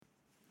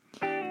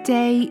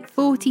Day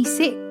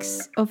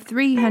 46 of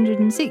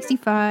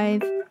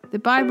 365, the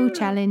Bible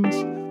Challenge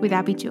with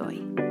Abi Joy.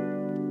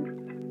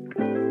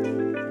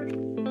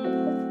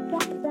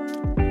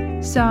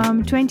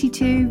 Psalm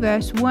 22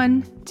 verse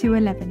 1 to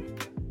 11.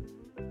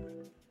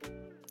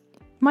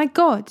 My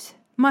God,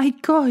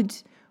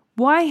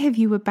 why have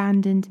you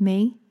abandoned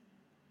me?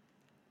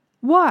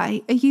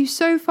 Why are you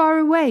so far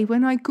away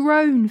when I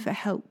groan for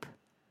help?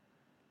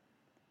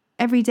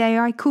 Every day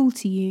I call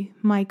to you,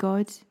 my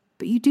God,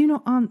 but you do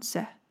not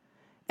answer.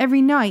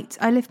 Every night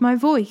I lift my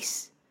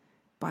voice,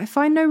 but I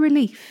find no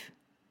relief.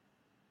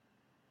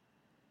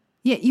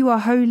 Yet you are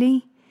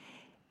holy,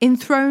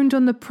 enthroned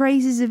on the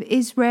praises of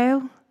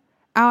Israel.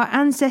 Our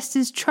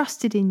ancestors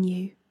trusted in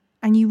you,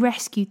 and you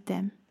rescued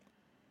them.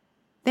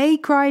 They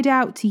cried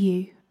out to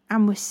you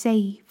and were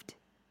saved.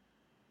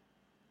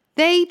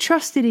 They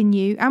trusted in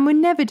you and were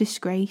never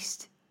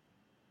disgraced.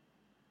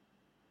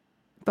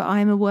 But I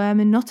am a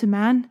worm and not a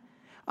man.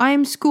 I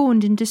am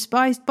scorned and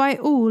despised by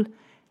all.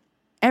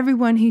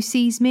 Everyone who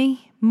sees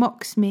me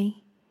mocks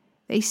me.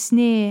 They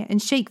sneer and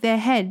shake their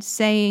heads,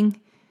 saying,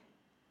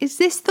 "Is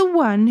this the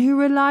one who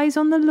relies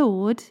on the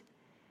Lord?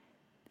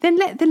 Then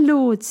let the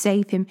Lord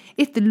save him.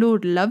 If the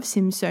Lord loves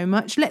him so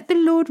much, let the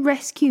Lord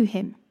rescue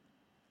him."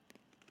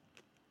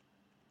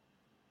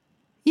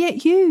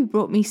 Yet you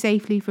brought me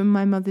safely from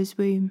my mother's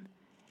womb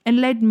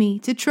and led me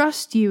to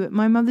trust you at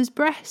my mother's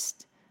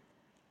breast.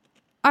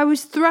 I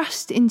was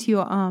thrust into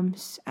your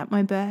arms at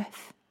my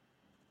birth.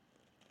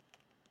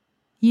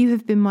 You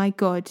have been my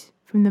God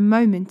from the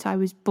moment I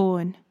was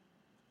born.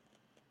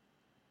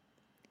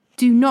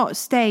 Do not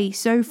stay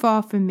so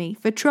far from me,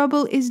 for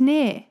trouble is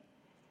near,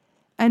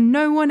 and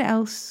no one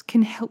else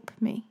can help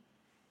me.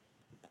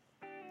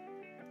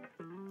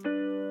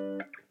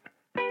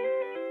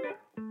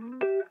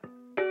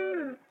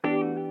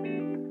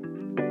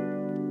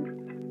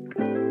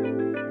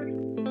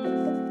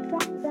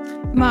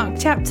 Mark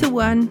chapter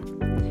 1,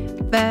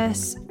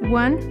 verse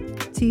 1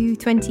 to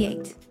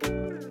 28.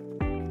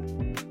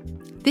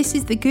 This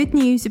is the good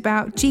news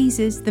about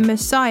Jesus, the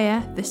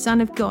Messiah, the Son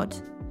of God.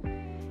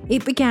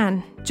 It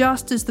began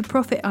just as the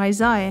prophet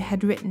Isaiah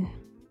had written.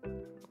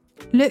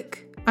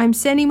 "Look, I'm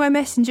sending my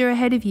messenger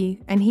ahead of you,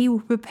 and he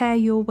will prepare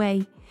your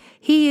way.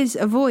 He is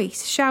a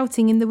voice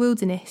shouting in the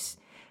wilderness,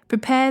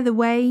 'Prepare the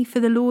way for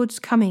the Lord's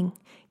coming,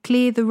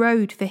 clear the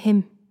road for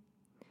him.'"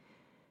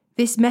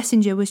 This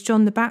messenger was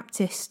John the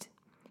Baptist.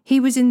 He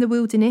was in the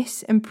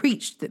wilderness and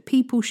preached that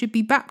people should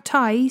be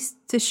baptized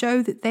to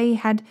show that they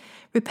had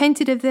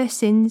repented of their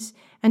sins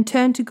and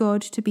turned to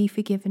God to be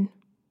forgiven.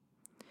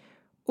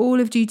 All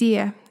of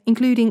Judea,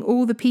 including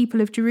all the people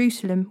of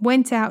Jerusalem,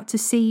 went out to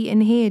see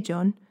and hear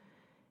John,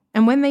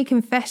 and when they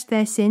confessed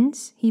their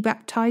sins, he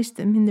baptized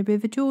them in the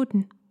river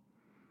Jordan.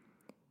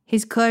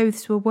 His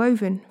clothes were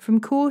woven from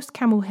coarse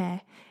camel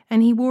hair,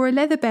 and he wore a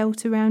leather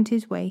belt around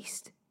his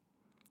waist.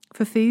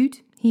 For food,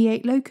 he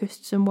ate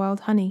locusts and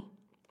wild honey.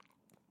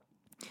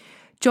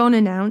 John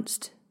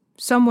announced,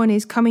 "Someone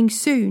is coming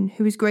soon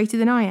who is greater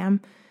than I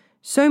am,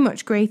 so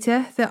much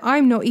greater that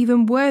I'm not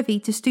even worthy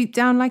to stoop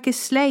down like a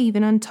slave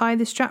and untie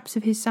the straps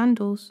of his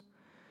sandals.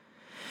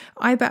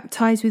 I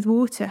baptize with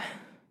water,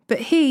 but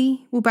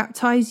he will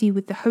baptize you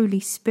with the Holy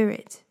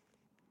Spirit."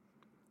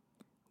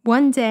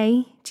 One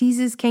day,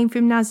 Jesus came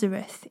from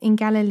Nazareth in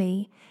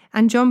Galilee,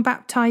 and John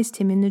baptized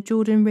him in the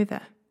Jordan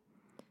River.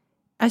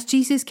 As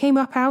Jesus came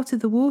up out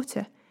of the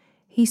water,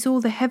 he saw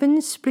the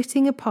heavens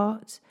splitting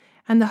apart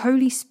and the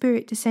Holy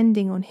Spirit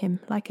descending on him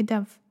like a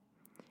dove.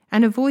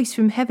 And a voice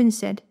from heaven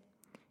said,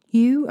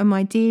 "You are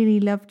my dearly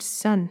loved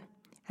Son,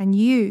 and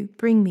you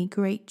bring me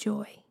great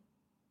joy."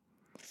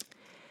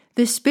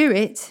 The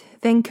Spirit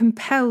then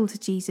compelled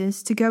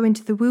Jesus to go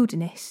into the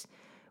wilderness,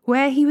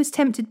 where he was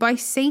tempted by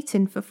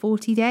Satan for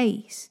 40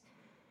 days.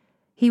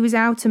 He was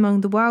out among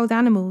the wild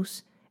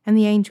animals, and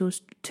the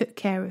angels took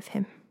care of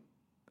him.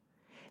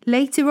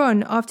 Later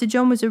on, after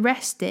John was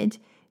arrested,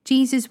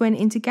 Jesus went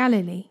into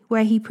Galilee,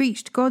 where he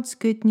preached God's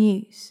good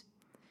news.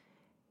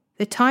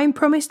 "The time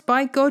promised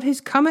by God has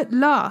come at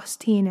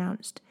last," he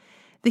announced.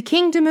 "The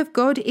kingdom of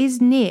God is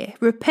near.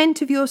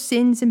 Repent of your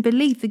sins and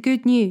believe the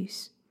good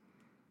news."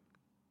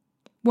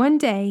 One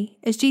day,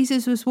 as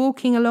Jesus was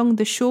walking along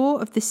the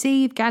shore of the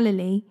Sea of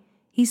Galilee,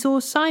 he saw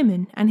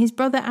Simon and his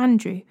brother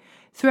Andrew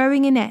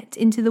throwing a net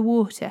into the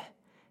water,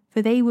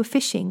 for they were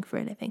fishing for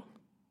a living.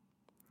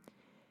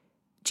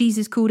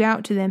 Jesus called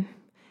out to them,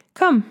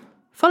 "Come,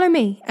 follow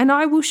me, and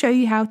I will show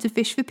you how to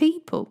fish for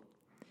people."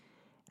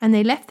 And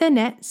they left their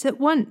nets at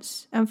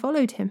once and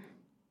followed him.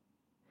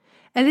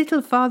 A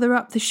little farther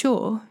up the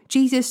shore,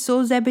 Jesus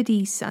saw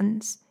Zebedee's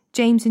sons,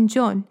 James and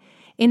John,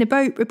 in a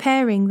boat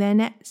repairing their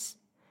nets.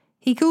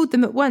 He called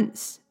them at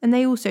once, and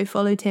they also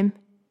followed him,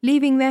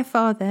 leaving their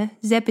father,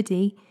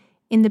 Zebedee,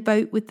 in the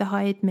boat with the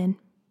hired men.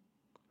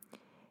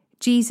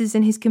 Jesus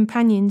and his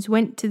companions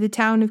went to the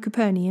town of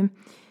Capernaum.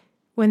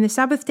 When the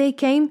Sabbath day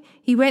came,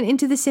 he went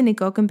into the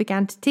synagogue and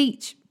began to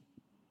teach.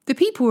 The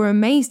people were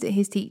amazed at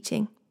his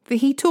teaching, for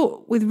he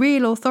taught with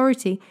real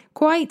authority,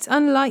 quite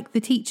unlike the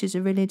teachers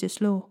of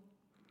religious law.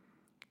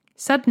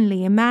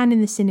 Suddenly, a man in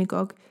the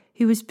synagogue,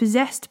 who was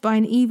possessed by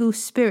an evil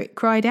spirit,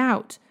 cried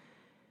out,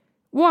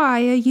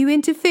 "Why are you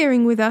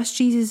interfering with us,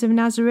 Jesus of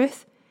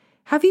Nazareth?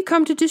 Have you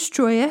come to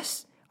destroy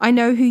us? I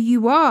know who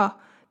you are,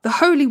 the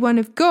Holy One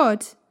of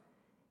God."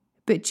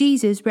 But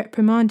Jesus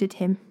reprimanded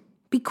him.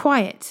 "Be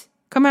quiet.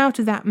 Come out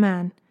of that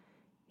man,"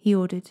 he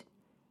ordered.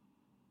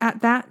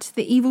 At that,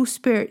 the evil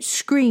spirit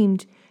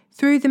screamed,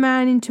 threw the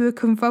man into a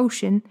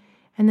convulsion,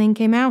 and then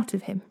came out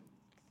of him.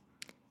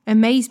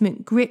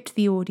 Amazement gripped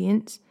the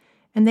audience,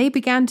 and they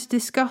began to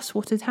discuss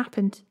what had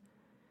happened.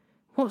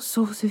 "What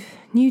sort of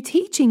new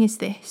teaching is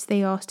this?"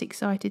 they asked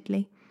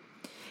excitedly.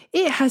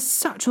 "It has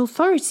such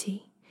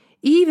authority.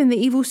 Even the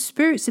evil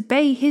spirits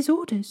obey his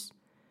orders."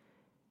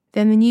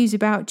 Then the news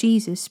about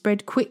Jesus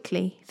spread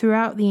quickly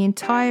throughout the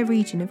entire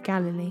region of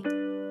Galilee.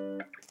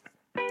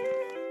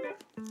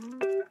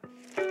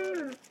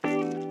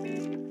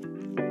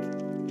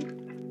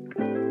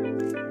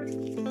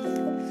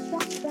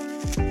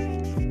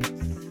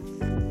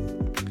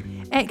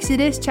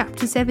 Exodus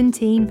chapter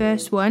 17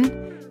 verse 1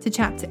 to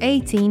chapter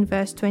 18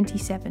 verse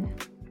 27.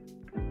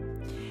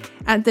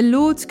 At the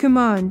Lord's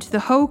command,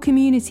 the whole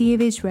community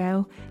of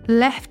Israel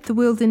left the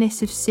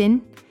wilderness of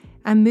Sin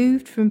and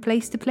moved from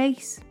place to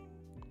place.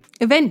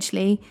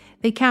 Eventually,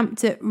 they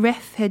camped at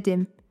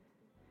Rephidim,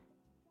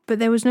 but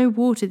there was no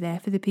water there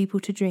for the people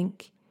to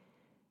drink.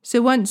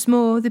 So once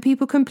more, the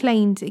people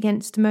complained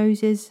against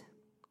Moses.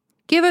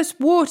 "Give us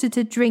water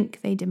to drink,"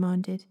 they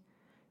demanded.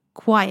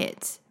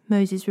 "Quiet,"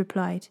 Moses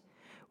replied.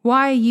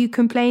 "Why are you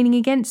complaining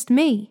against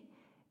me?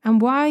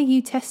 And why are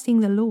you testing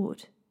the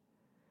Lord?"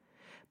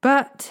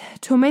 But,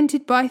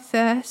 tormented by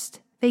thirst,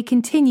 they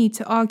continued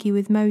to argue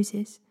with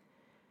Moses.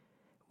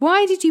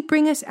 "Why did you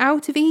bring us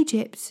out of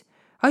Egypt?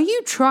 Are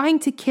you trying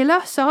to kill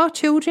us, our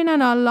children,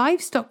 and our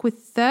livestock with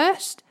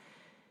thirst?"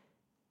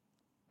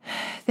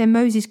 Then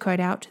Moses cried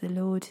out to the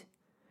Lord,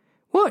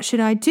 "What should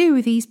I do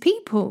with these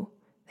people?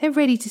 They're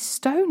ready to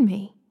stone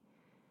me."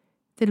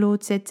 The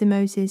Lord said to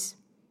Moses,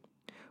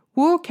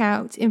 "Walk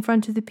out in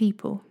front of the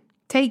people.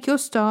 Take your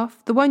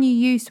staff, the one you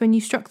used when you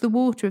struck the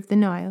water of the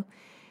Nile,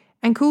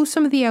 and call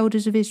some of the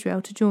elders of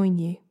Israel to join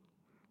you.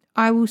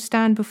 I will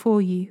stand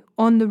before you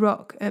on the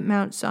rock at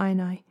Mount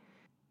Sinai.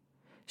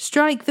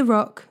 Strike the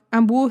rock,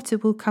 and water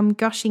will come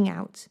gushing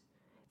out.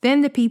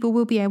 Then the people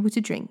will be able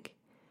to drink."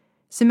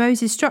 So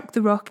Moses struck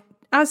the rock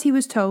as he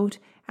was told,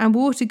 and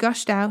water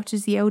gushed out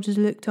as the elders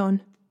looked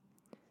on.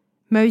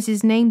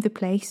 Moses named the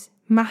place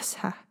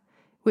Massah,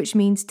 which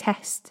means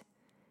test,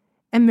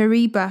 and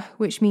Meribah,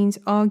 which means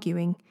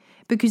arguing,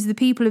 because the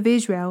people of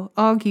Israel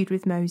argued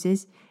with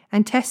Moses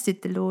and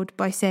tested the Lord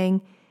by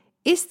saying,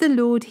 "Is the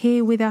Lord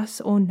here with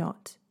us or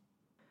not?"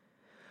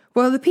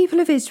 While the people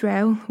of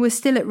Israel were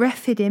still at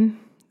Rephidim,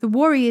 the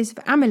warriors of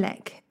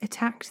Amalek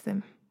attacked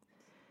them.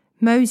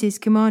 Moses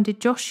commanded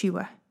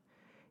Joshua,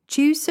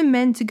 "Choose some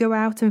men to go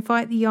out and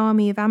fight the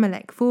army of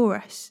Amalek for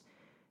us.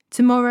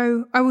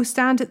 Tomorrow I will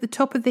stand at the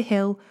top of the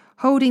hill,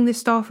 holding the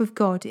staff of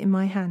God in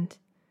my hand."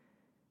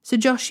 So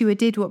Joshua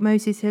did what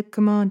Moses had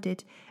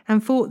commanded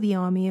and fought the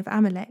army of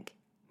Amalek.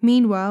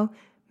 Meanwhile,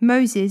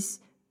 Moses,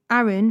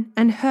 Aaron,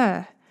 and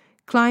Hur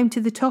climbed to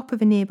the top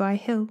of a nearby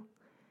hill.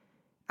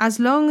 As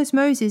long as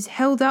Moses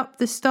held up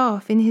the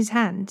staff in his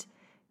hand,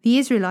 the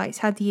Israelites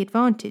had the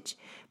advantage,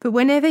 but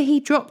whenever he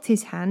dropped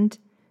his hand,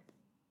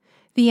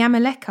 the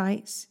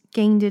Amalekites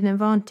gained an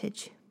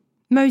advantage.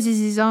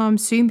 Moses'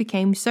 arms soon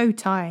became so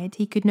tired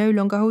he could no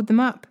longer hold them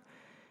up.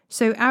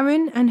 So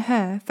Aaron and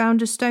Hur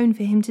found a stone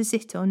for him to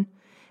sit on.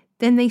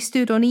 Then they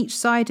stood on each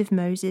side of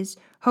Moses,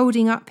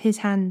 holding up his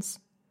hands.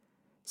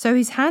 So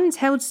his hands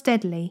held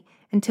steadily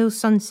until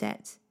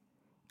sunset.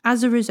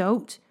 As a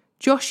result,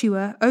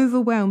 Joshua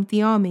overwhelmed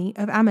the army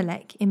of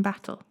Amalek in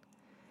battle.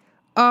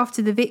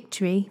 After the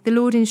victory, the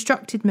Lord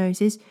instructed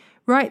Moses,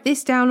 "Write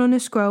this down on a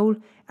scroll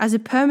as a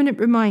permanent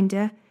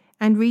reminder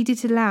and read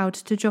it aloud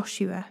to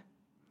Joshua.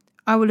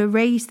 I will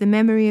erase the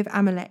memory of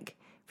Amalek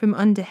from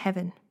under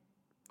heaven."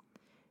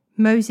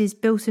 Moses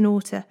built an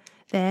altar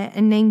there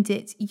and named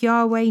it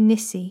Yahweh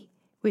Nissi,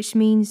 which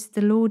means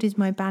 "the Lord is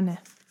my banner."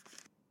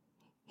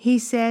 He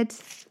said,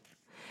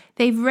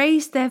 "They've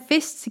raised their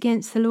fists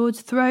against the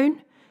Lord's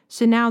throne,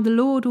 so now the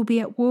Lord will be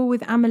at war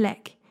with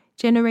Amalek,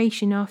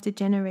 generation after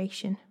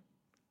generation."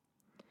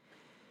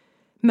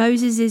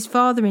 Moses'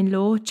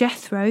 father-in-law,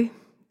 Jethro,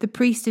 the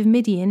priest of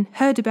Midian,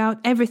 heard about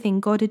everything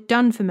God had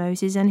done for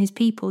Moses and his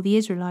people, the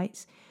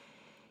Israelites.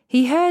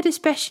 He heard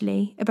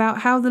especially about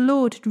how the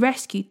Lord had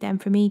rescued them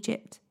from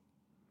Egypt.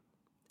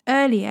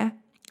 Earlier,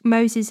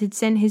 Moses had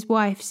sent his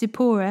wife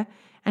Zipporah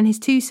and his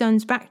 2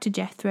 sons back to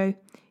Jethro,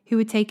 who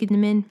had taken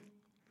them in.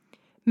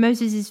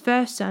 Moses'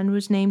 first son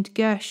was named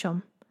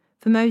Gershom,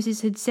 for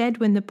Moses had said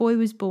when the boy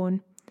was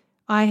born,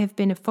 "I have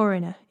been a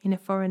foreigner in a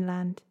foreign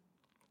land."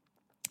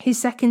 His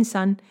second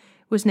son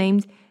was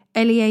named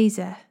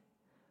Eleazar,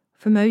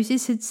 for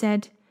Moses had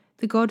said,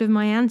 "The God of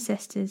my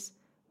ancestors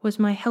was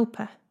my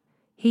helper.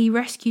 He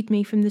rescued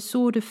me from the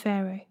sword of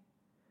Pharaoh."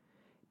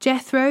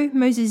 Jethro,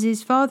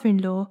 Moses'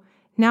 father-in-law,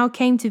 now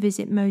came to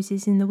visit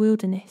Moses in the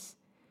wilderness.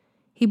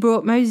 He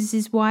brought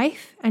Moses'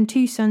 wife and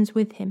 2 sons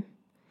with him.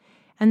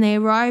 and they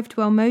arrived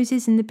while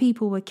Moses and the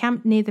people were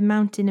camped near the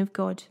mountain of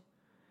God.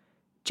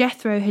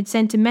 Jethro had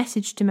sent a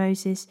message to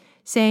Moses,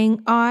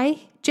 saying,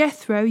 I,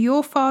 Jethro,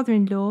 your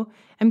father-in-law,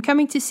 am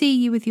coming to see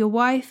you with your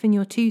wife and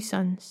your 2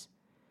 sons.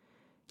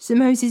 So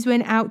Moses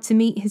went out to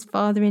meet his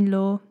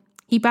father-in-law.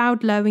 He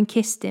bowed low and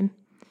kissed him.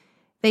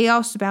 They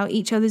asked about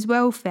each other's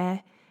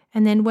welfare,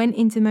 and then went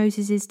into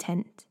Moses'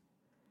 tent.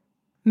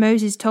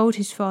 Moses told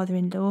his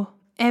father-in-law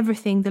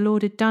everything the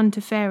Lord had done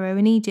to Pharaoh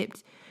in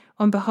Egypt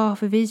on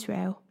behalf of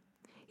Israel.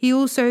 He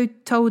also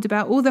told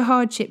about all the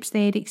hardships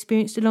they had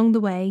experienced along the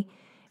way,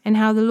 and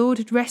how the Lord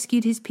had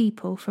rescued his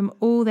people from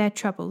all their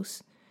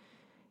troubles.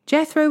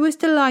 Jethro was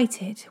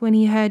delighted when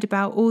he heard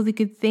about all the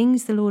good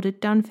things the Lord had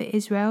done for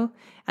Israel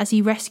as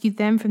he rescued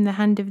them from the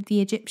hand of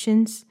the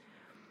Egyptians.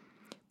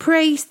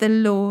 Praise the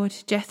Lord,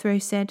 Jethro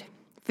said,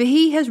 for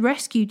he has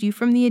rescued you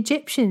from the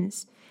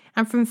Egyptians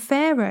and from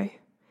Pharaoh.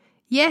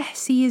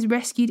 Yes, he has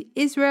rescued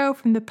Israel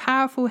from the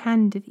powerful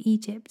hand of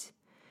Egypt.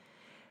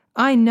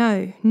 I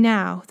know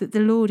now that the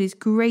Lord is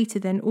greater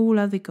than all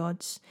other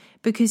gods,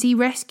 because he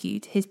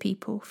rescued his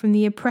people from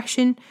the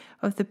oppression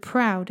of the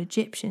proud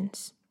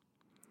Egyptians.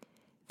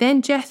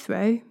 Then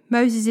Jethro,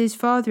 Moses'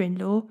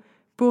 father-in-law,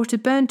 brought a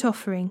burnt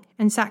offering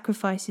and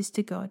sacrifices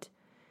to God.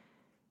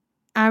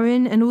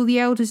 Aaron and all the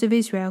elders of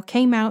Israel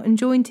came out and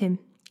joined him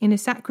in a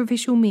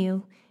sacrificial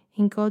meal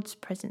in God's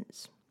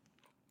presence.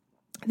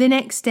 The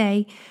next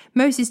day,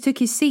 Moses took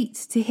his seat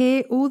to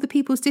hear all the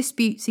people's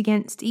disputes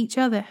against each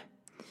other.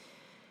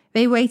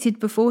 They waited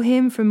before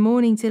him from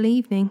morning till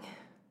evening.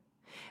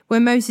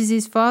 When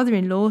Moses'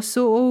 father-in-law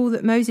saw all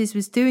that Moses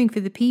was doing for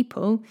the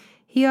people,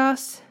 he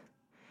asked,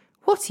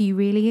 What are you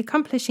really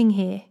accomplishing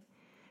here?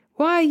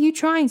 Why are you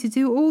trying to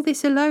do all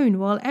this alone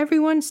while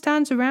everyone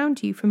stands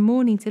around you from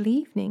morning till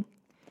evening?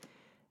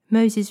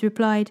 Moses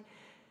replied,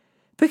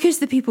 Because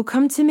the people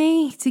come to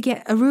me to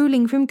get a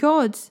ruling from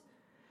God.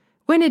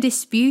 When a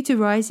dispute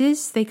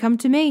arises, they come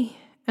to me,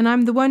 and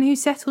I'm the one who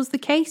settles the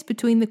case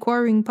between the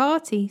quarreling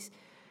parties.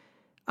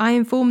 I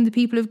inform the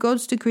people of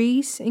God's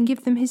decrees and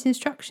give them his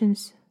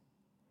instructions.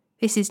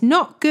 This is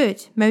not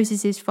good,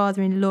 Moses'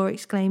 father-in-law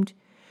exclaimed.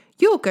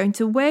 You're going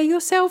to wear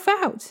yourself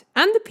out,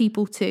 and the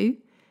people too.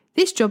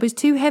 This job is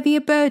too heavy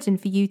a burden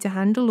for you to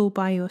handle all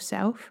by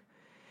yourself.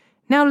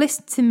 Now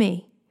listen to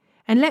me,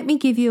 and let me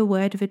give you a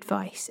word of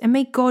advice, and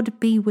may God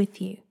be with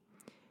you.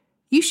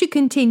 You should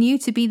continue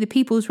to be the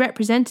people's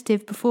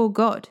representative before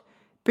God,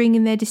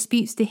 bringing their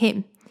disputes to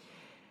him.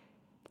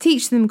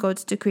 Teach them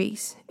God's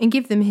decrees and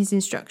give them his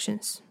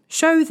instructions.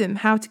 Show them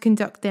how to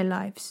conduct their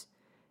lives.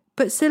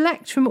 But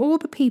select from all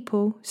the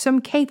people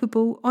some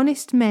capable,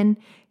 honest men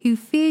who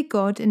fear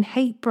God and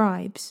hate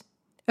bribes.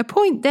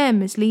 Appoint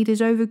them as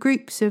leaders over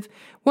groups of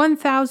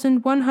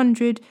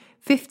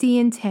 1,150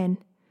 and 10.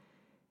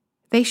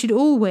 They should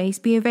always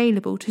be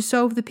available to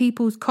solve the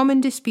people's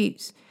common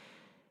disputes,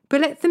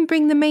 but let them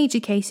bring the major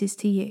cases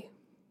to you.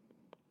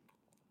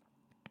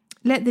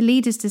 Let the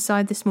leaders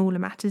decide the smaller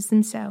matters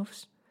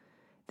themselves.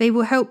 They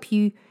will help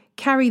you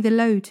carry the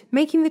load,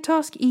 making the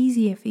task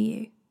easier for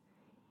you.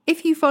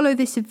 If you follow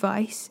this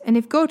advice, and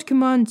if God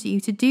commands you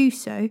to do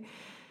so,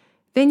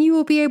 then you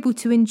will be able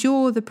to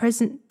endure the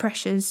present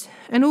pressures,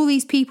 and all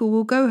these people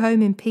will go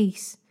home in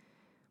peace.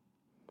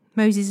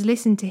 Moses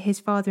listened to his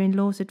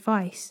father-in-law's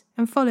advice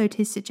and followed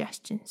his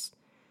suggestions.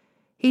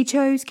 He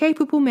chose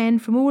capable men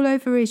from all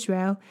over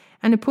Israel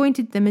and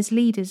appointed them as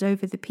leaders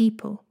over the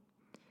people.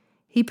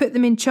 He put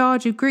them in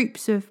charge of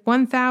groups of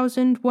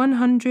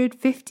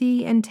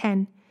 1,150 and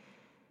 10.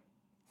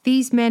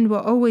 These men were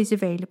always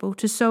available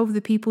to solve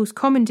the people's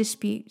common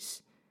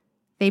disputes.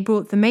 They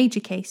brought the major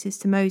cases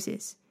to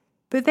Moses,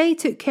 but they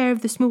took care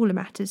of the smaller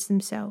matters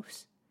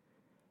themselves.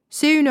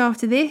 Soon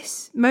after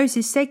this,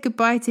 Moses said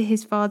goodbye to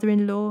his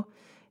father-in-law,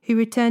 who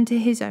returned to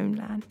his own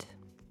land.